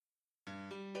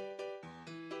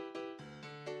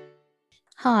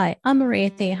Hi, I'm Maria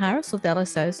Theoharis of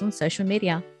Velosos on social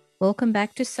media. Welcome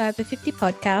back to Sober 50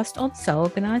 podcast on So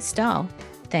Organised Style.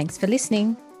 Thanks for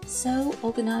listening. So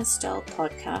Organised Style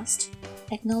podcast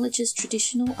acknowledges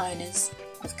traditional owners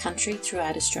of country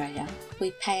throughout Australia. We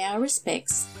pay our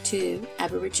respects to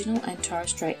Aboriginal and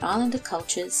Torres Strait Islander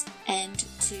cultures and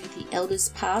to the elders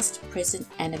past, present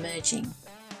and emerging.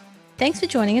 Thanks for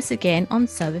joining us again on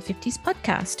Sober 50's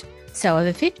podcast. So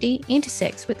Over 50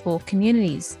 intersects with all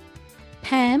communities.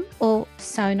 Pam, or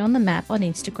Sewn on the Map on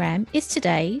Instagram, is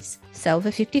today's Sober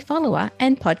 50 follower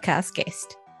and podcast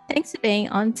guest. Thanks for being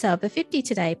on Sober 50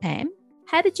 today, Pam.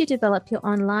 How did you develop your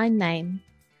online name?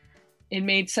 It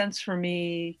made sense for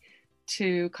me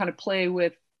to kind of play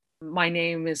with my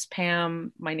name is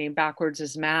Pam, my name backwards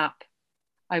is Map.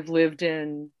 I've lived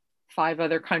in 5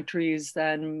 other countries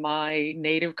than my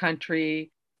native country,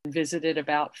 visited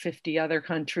about 50 other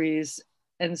countries.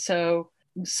 And so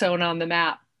Sewn on the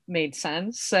Map made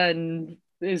sense and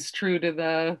is true to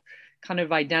the kind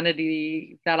of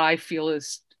identity that I feel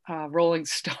is Rolling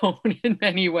Stone in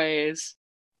many ways.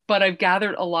 But I've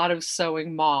gathered a lot of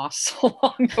sewing moss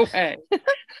along the way.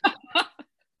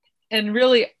 And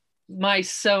really, my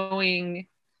sewing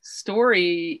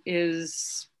story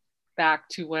is back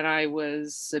to when I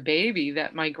was a baby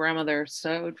that my grandmother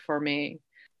sewed for me.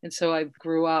 And so I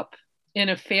grew up in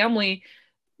a family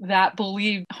that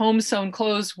believed home sewn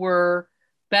clothes were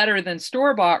better than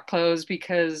store-bought clothes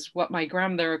because what my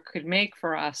grandmother could make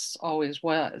for us always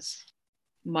was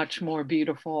much more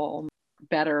beautiful,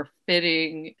 better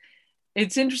fitting.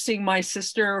 It's interesting, my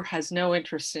sister has no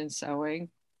interest in sewing.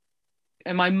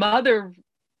 And my mother,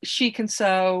 she can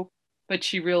sew, but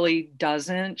she really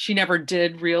doesn't. She never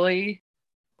did really.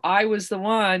 I was the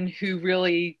one who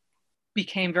really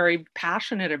became very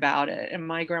passionate about it. And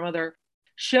my grandmother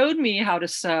showed me how to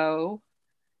sew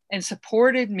and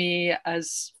supported me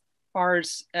as far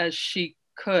as she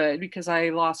could, because I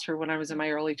lost her when I was in my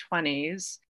early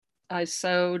 20s. I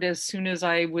sewed as soon as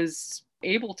I was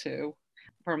able to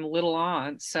from little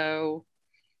on. So,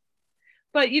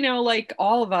 but like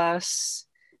all of us,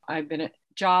 I've been at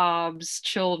jobs,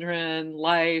 children,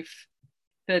 life,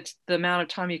 that the amount of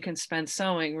time you can spend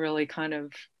sewing really kind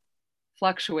of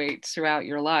fluctuates throughout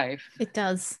your life. It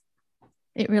does.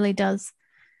 It really does.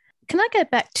 Can I go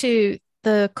back to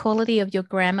the quality of your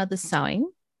grandmother's sewing?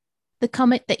 The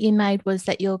comment that you made was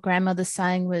that your grandmother's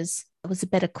sewing was a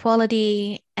better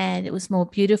quality and it was more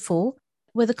beautiful.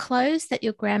 Were the clothes that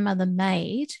your grandmother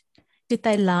made, did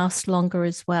they last longer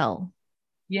as well?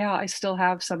 Yeah, I still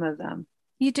have some of them.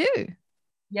 You do?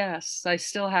 Yes, I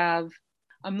still have.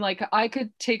 I'm like, I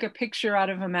could take a picture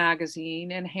out of a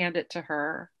magazine and hand it to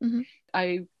her. Mm-hmm.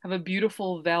 I have a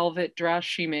beautiful velvet dress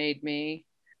she made me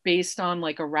based on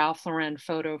like a Ralph Lauren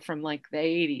photo from like the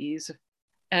 80s.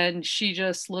 And she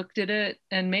just looked at it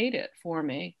and made it for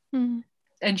me. Mm.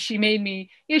 And she made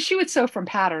me, she would sew from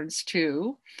patterns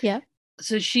too. Yeah.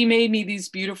 So she made me these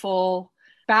beautiful,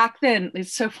 back then,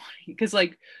 it's so funny because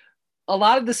like a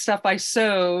lot of the stuff I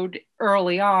sewed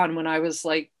early on when I was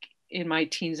like in my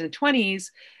teens and 20s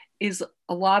is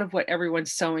a lot of what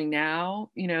everyone's sewing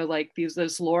now, like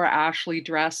those Laura Ashley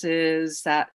dresses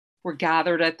that were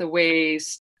gathered at the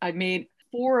waist. I made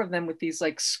 4 of them with these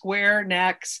like square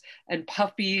necks and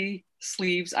puffy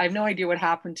sleeves. I have no idea what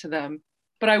happened to them,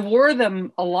 but I wore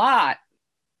them a lot.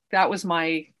 That was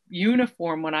my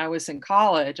uniform when I was in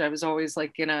college. I was always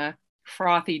like in a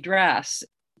frothy dress.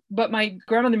 But my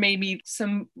grandmother made me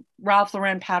some Ralph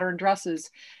Lauren pattern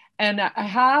dresses. And I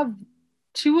have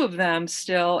 2 of them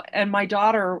still. And my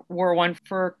daughter wore one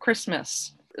for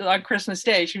Christmas. On Christmas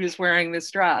Day, she was wearing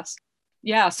this dress.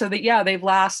 Yeah, so they've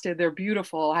lasted. They're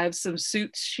beautiful. I have some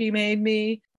suits she made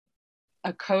me,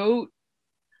 a coat.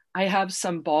 I have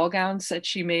some ball gowns that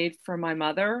she made for my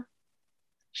mother.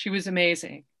 She was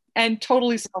amazing and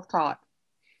totally self-taught.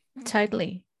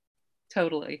 Totally.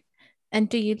 Totally. And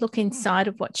do you look inside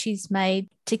of what she's made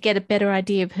to get a better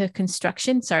idea of her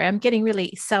construction? Sorry, I'm getting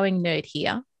really sewing nerd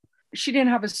here. She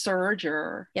didn't have a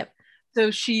serger. Yep.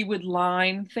 So she would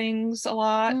line things a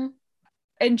lot. Mm.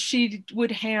 And she would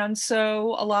hand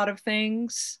sew a lot of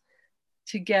things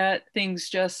to get things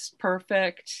just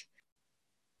perfect.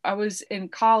 I was in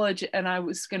college and I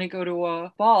was going to go to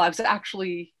a ball. I was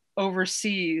actually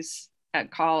overseas at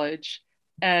college.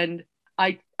 And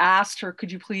I asked her,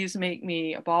 could you please make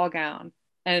me a ball gown?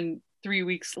 And 3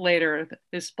 weeks later,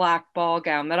 this black ball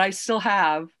gown that I still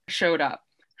have showed up.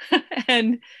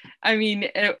 And I mean,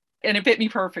 it fit me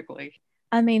perfectly.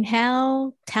 I mean,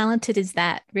 how talented is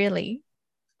that, really?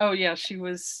 Oh, yeah, she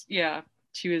was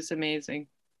amazing.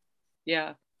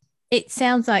 Yeah. It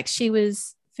sounds like she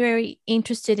was very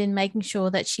interested in making sure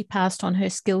that she passed on her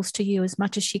skills to you as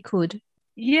much as she could.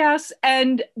 Yes.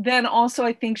 And then also,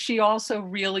 I think she also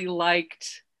really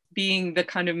liked being the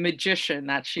kind of magician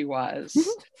that she was.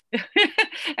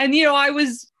 And, I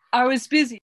was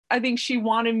busy. I think she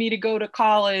wanted me to go to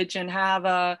college and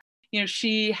have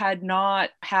she had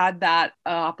not had that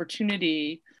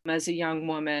opportunity as a young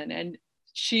woman. And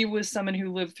she was someone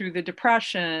who lived through the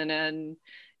Depression, and,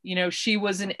 she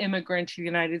was an immigrant to the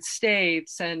United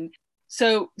States. And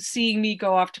so seeing me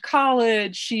go off to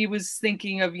college, she was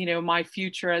thinking of, my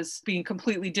future as being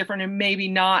completely different and maybe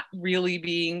not really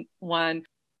being one.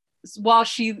 While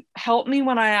she helped me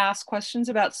when I asked questions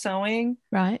about sewing,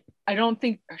 right, I don't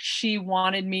think she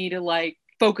wanted me to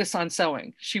focus on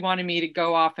sewing. She wanted me to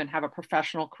go off and have a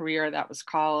professional career that was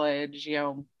college,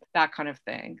 that kind of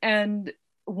thing. And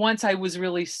once I was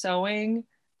really sewing,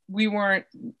 we weren't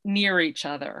near each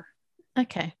other.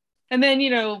 Okay. And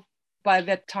then, by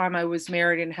that time I was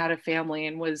married and had a family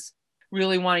and was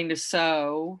really wanting to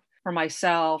sew for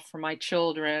myself, for my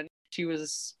children. She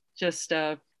was just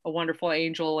a wonderful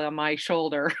angel on my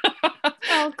shoulder.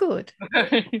 Oh, good.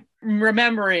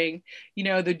 Remembering,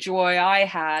 the joy I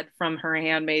had from her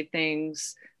handmade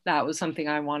things, that was something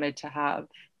I wanted to have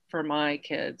for my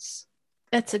kids.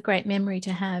 That's a great memory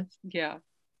to have. Yeah.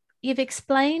 You've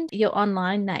explained your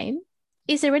online name.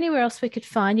 Is there anywhere else we could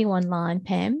find you online,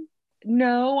 Pam?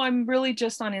 No, I'm really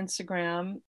just on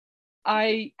Instagram.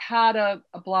 I had a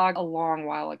blog a long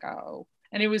while ago,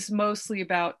 and it was mostly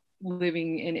about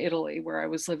living in Italy, where I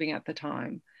was living at the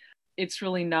time. It's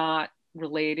really not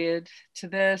related to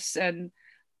this. And,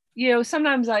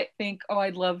 sometimes I think, oh,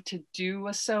 I'd love to do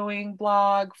a sewing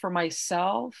blog for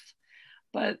myself.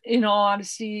 But in all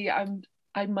honesty,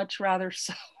 I'd much rather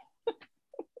sew.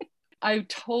 I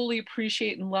totally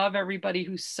appreciate and love everybody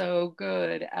who's so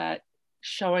good at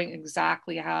showing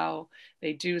exactly how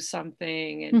they do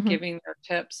something and giving their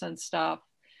tips and stuff.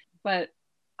 But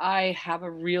I have a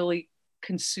really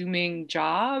consuming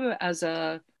job as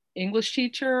a English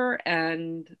teacher,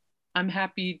 and I'm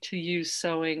happy to use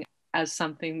sewing as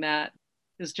something that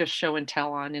is just show and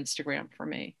tell on Instagram for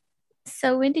me.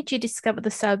 So when did you discover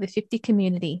the Sew Over 50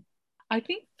 community? I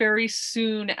think very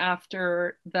soon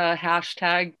after the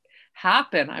hashtag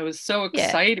happened. I was so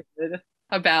excited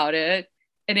about it,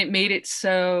 and it made it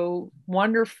so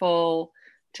wonderful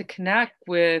to connect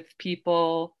with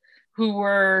people who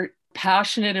were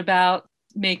passionate about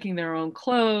making their own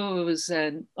clothes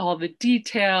and all the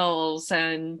details.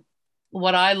 And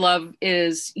what I love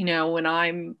is, when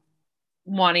I'm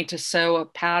wanting to sew a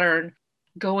pattern,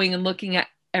 going and looking at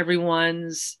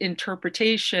everyone's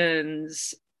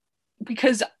interpretations,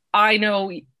 because I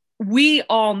know we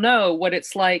all know what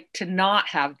it's like to not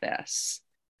have this,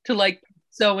 to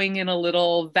sewing in a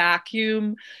little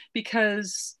vacuum,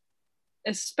 because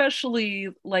especially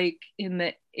in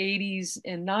the 80s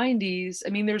and 90s, I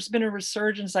mean, there's been a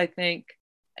resurgence, I think,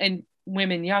 in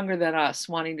women younger than us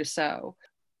wanting to sew.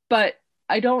 But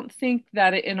I don't think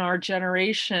that in our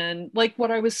generation, like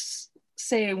what I was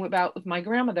saying about with my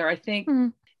grandmother, I think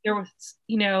there was,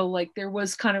 there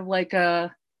was kind of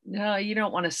no, you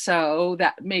don't want to sew.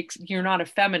 You're not a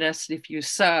feminist if you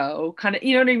sew, kind of,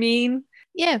 you know what I mean?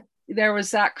 Yeah. There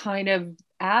was that kind of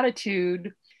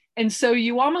attitude. And so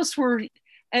you almost were,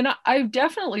 and I've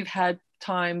definitely had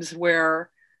times where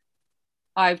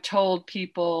I've told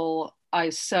people I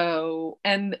sew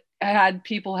and had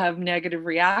people have negative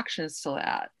reactions to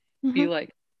that. Be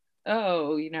like,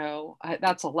 oh,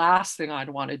 that's the last thing I'd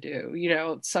want to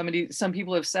do. Some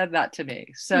people have said that to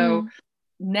me. So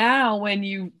now when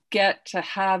you get to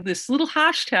have this little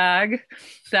hashtag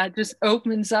that just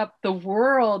opens up the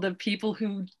world of people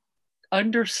who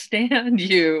understand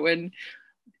you and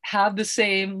have the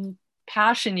same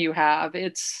passion you have,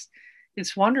 it's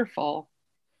wonderful.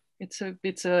 It's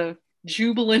a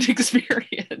jubilant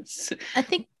experience. I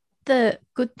think the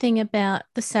good thing about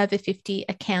the Sew Over 50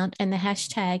 account and the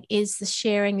hashtag is the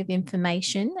sharing of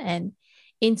information and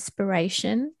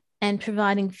inspiration and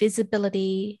providing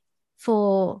visibility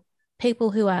for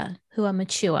people who are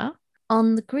mature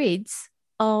on the grids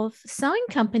of sewing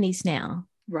companies now.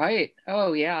 Right.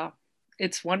 Oh yeah.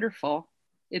 It's wonderful.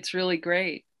 It's really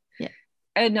great. Yeah.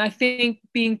 And I think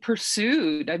being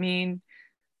pursued,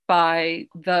 by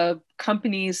the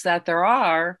companies that there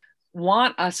are,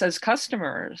 want us as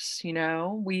customers.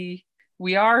 We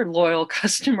are loyal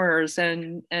customers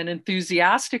and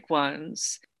enthusiastic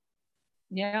ones.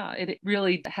 Yeah, it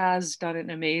really has done an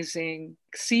amazing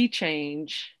sea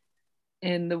change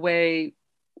in the way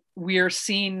we are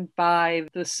seen by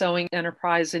the sewing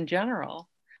enterprise in general.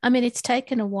 It's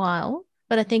taken a while,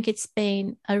 but I think it's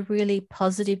been a really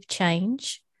positive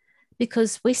change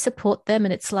because we support them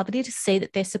and it's lovely to see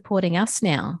that they're supporting us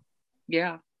now.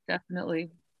 Yeah, definitely.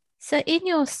 So, in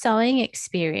your sewing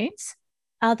experience,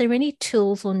 are there any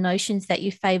tools or notions that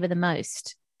you favor the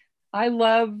most? I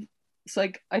love, it's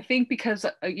like, I think because,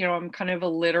 I'm kind of a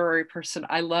literary person,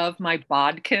 I love my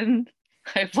bodkin.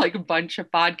 I have like a bunch of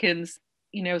bodkins,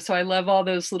 so I love all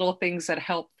those little things that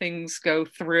help things go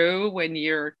through when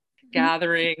you're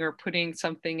gathering or putting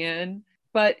something in.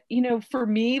 But, for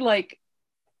me, like,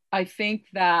 I think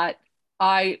that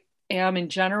I am in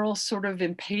general sort of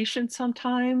impatient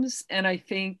sometimes. And I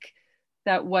think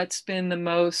that what's been the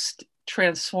most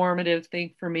transformative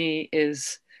thing for me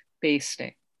is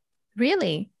basting.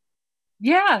 Really?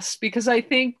 Yes, because I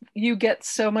think you get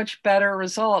so much better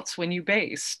results when you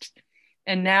baste.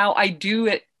 And now I do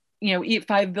it, if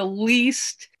I have the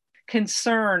least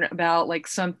concern about like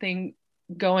something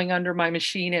going under my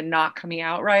machine and not coming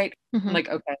out right, I'm like,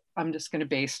 okay, I'm just going to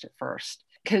baste it first.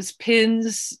 Because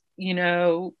pins,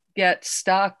 get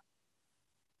stuck.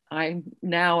 I'm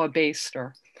now a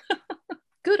baster.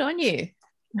 Good on you.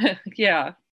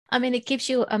 Yeah. I mean, it gives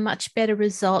you a much better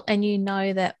result, and you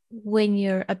know that when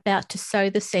you're about to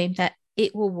sew the seam, that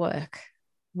it will work.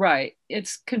 Right.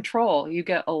 It's control. You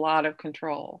get a lot of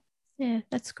control. Yeah,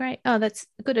 that's great. Oh, that's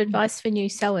good advice for new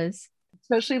sewers.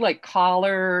 Especially like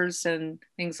collars and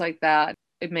things like that.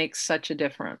 It makes such a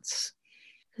difference.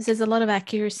 Because there's a lot of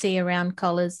accuracy around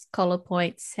collars, collar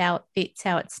points, how it fits,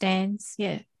 how it stands.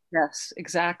 Yeah. Yes,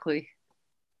 exactly.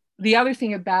 The other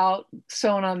thing about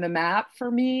Sewn on the Map for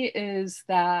me is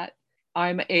that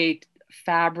I'm a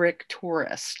fabric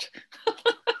tourist.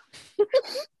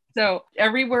 So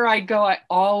everywhere I go, I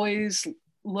always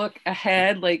look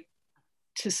ahead, like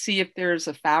to see if there's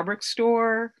a fabric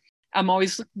store. I'm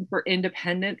always looking for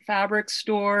independent fabric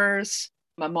stores.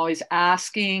 I'm always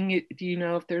asking, do you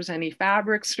know if there's any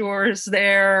fabric stores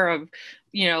there, of,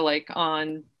 like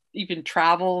on even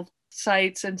travel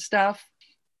sites and stuff.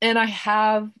 And I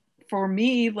have, for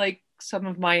me, like some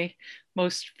of my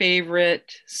most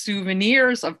favorite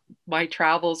souvenirs of my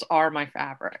travels are my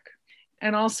fabric.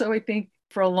 And also, I think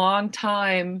for a long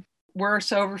time, we're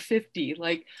so over 50.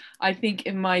 Like, I think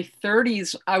in my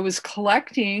 30s, I was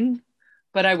collecting,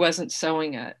 but I wasn't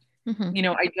sewing it.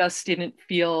 I just didn't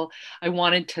feel I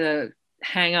wanted to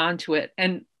hang on to it.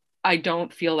 And I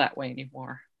don't feel that way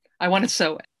anymore. I want to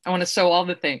sew it. I want to sew all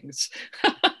the things.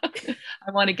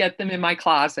 I want to get them in my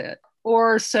closet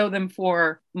or sew them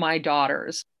for my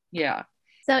daughters. Yeah.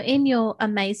 So, in your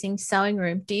amazing sewing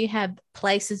room, do you have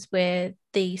places where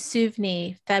the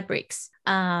souvenir fabrics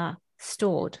are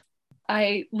stored?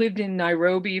 I lived in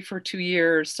Nairobi for 2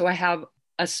 years, so I have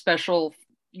a special,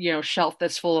 shelf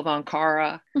that's full of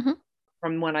Ankara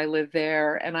from when I lived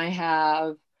there. And I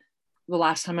have, the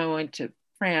last time I went to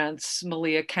France,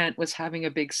 Malia Kent was having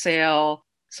a big sale.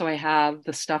 So I have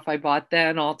the stuff I bought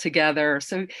then all together.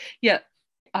 So yeah,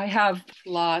 I have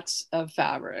lots of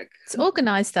fabric. It's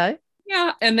organized though.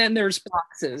 Yeah. And then there's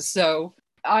boxes. So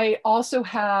I also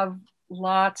have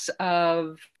lots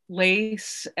of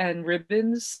lace and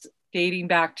ribbons dating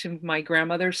back to my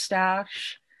grandmother's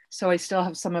stash. So I still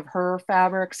have some of her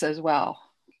fabrics as well.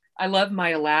 I love my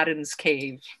Aladdin's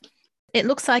cave. It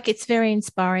looks like it's very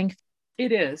inspiring.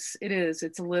 It is. It is.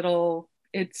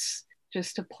 It's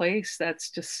just a place that's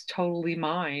just totally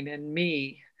mine and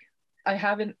me. I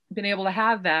haven't been able to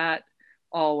have that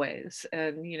always.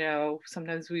 And,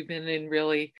 sometimes we've been in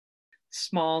really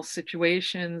small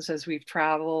situations as we've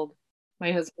traveled.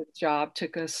 My husband's job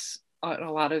took us on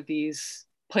a lot of these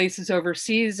places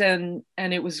overseas, and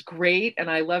it was great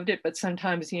and I loved it. But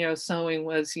sometimes, sewing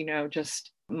was,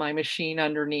 just my machine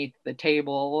underneath the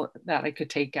table that I could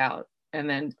take out and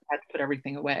then had to put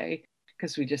everything away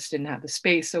because we just didn't have the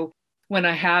space. So when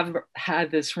I have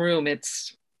had this room,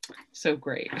 it's so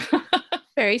great.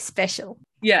 Very special.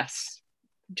 Yes,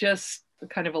 just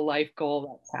kind of a life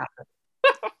goal that's happened.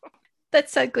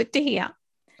 That's so good to hear.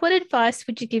 What advice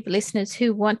would you give listeners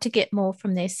who want to get more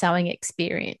from their sewing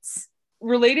experience?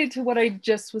 Related to what I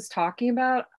just was talking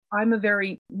about, I'm a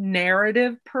very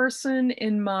narrative person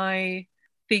in my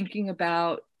thinking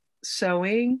about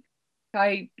sewing.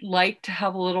 I like to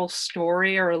have a little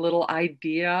story or a little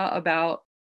idea about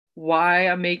why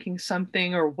I'm making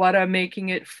something or what I'm making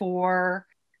it for.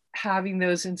 Having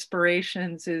those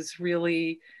inspirations is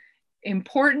really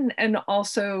important, and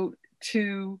also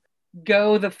to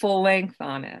go the full length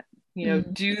on it.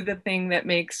 Do the thing that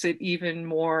makes it even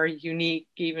more unique,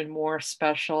 even more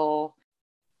special.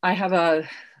 I have a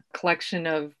collection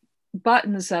of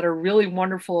buttons that are really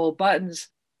wonderful buttons,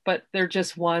 but they're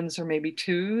just ones or maybe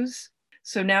twos.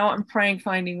 So now I'm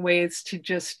finding ways to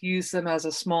just use them as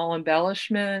a small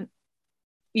embellishment.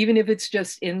 even if it's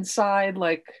just inside,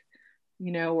 like,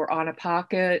 or on a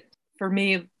pocket. For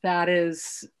me, that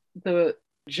is the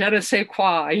je ne sais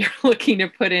quoi you're looking to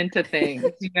put into things,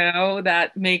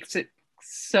 that makes it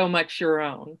so much your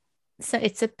own. So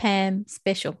it's a Pam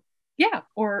special. Yeah,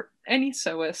 or any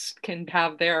sewist can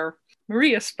have their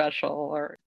Maria special.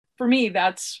 Or for me,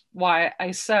 that's why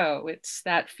I sew. It's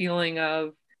that feeling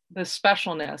of the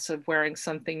specialness of wearing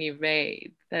something you've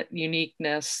made, that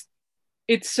uniqueness.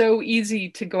 It's so easy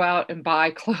to go out and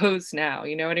buy clothes now.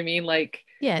 You know what I mean? Like,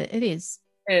 yeah, it is.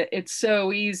 It's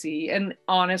so easy. And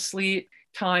honestly,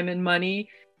 time and money,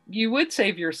 you would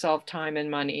save yourself time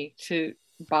and money to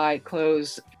buy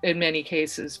clothes in many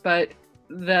cases. But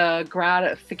the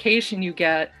gratification you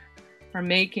get from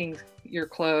making your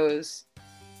clothes,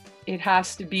 it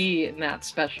has to be in that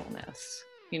specialness,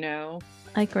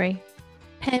 I agree.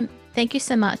 Pam, thank you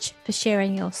so much for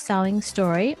sharing your sewing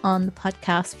story on the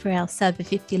podcast for our Sew Over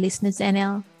 50 listeners and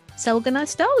our Sew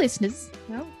Organised Style listeners.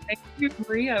 No, thank you,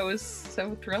 Maria. It was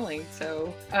so thrilling.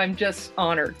 So I'm just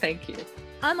honored. Thank you.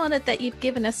 I'm honoured that you've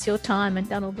given us your time and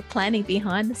done all the planning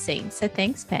behind the scenes. So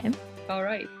thanks, Pam. All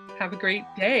right. Have a great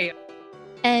day.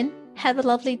 And have a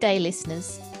lovely day,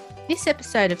 listeners. This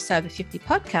episode of Sew Over 50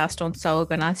 podcast on Sew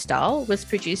Organised Style was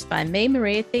produced by me,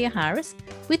 Maria Theoharis,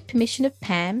 with permission of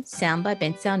Pam, sound by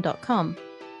bensound.com.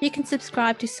 You can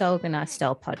subscribe to Sew Organised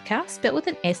Style podcast, spelled with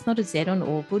an S, not a Z, on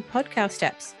all good podcast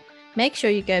apps. Make sure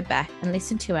you go back and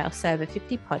listen to our Sew Over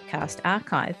 50 podcast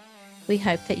archive. We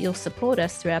hope that you'll support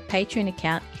us through our Patreon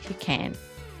account if you can.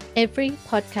 Every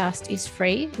podcast is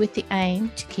free with the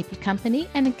aim to keep you company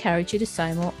and encourage you to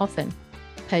sew more often.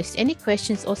 Post any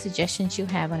questions or suggestions you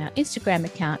have on our Instagram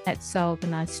account at Sew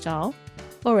Organised Style,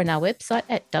 or on our website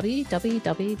at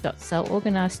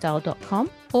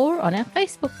www.seworganisedstyle.com, or on our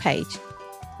Facebook page.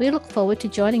 We look forward to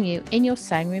joining you in your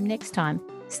sewing room next time.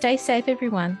 Stay safe,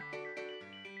 everyone.